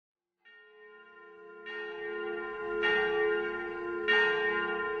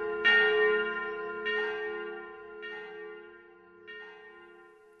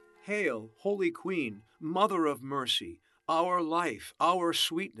Hail, Holy Queen, Mother of Mercy, our life, our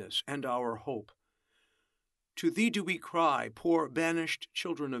sweetness, and our hope. To thee do we cry, poor banished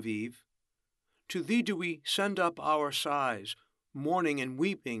children of Eve. To thee do we send up our sighs, mourning and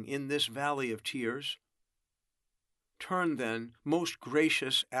weeping in this valley of tears. Turn then, most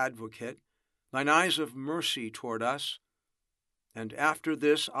gracious Advocate, thine eyes of mercy toward us, and after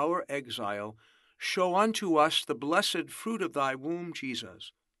this our exile, show unto us the blessed fruit of thy womb,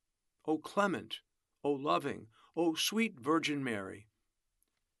 Jesus. O clement, O loving, O sweet Virgin Mary,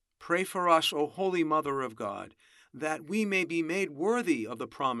 pray for us, O Holy Mother of God, that we may be made worthy of the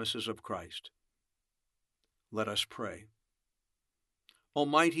promises of Christ. Let us pray.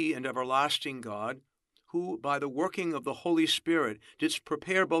 Almighty and everlasting God, who by the working of the Holy Spirit didst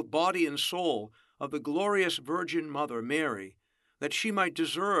prepare both body and soul of the glorious Virgin Mother Mary, that she might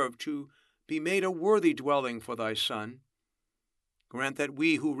deserve to be made a worthy dwelling for thy Son, grant that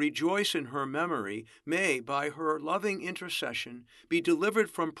we who rejoice in her memory may, by her loving intercession, be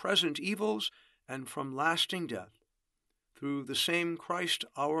delivered from present evils and from lasting death. Through the same Christ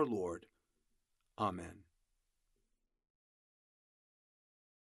our Lord. Amen.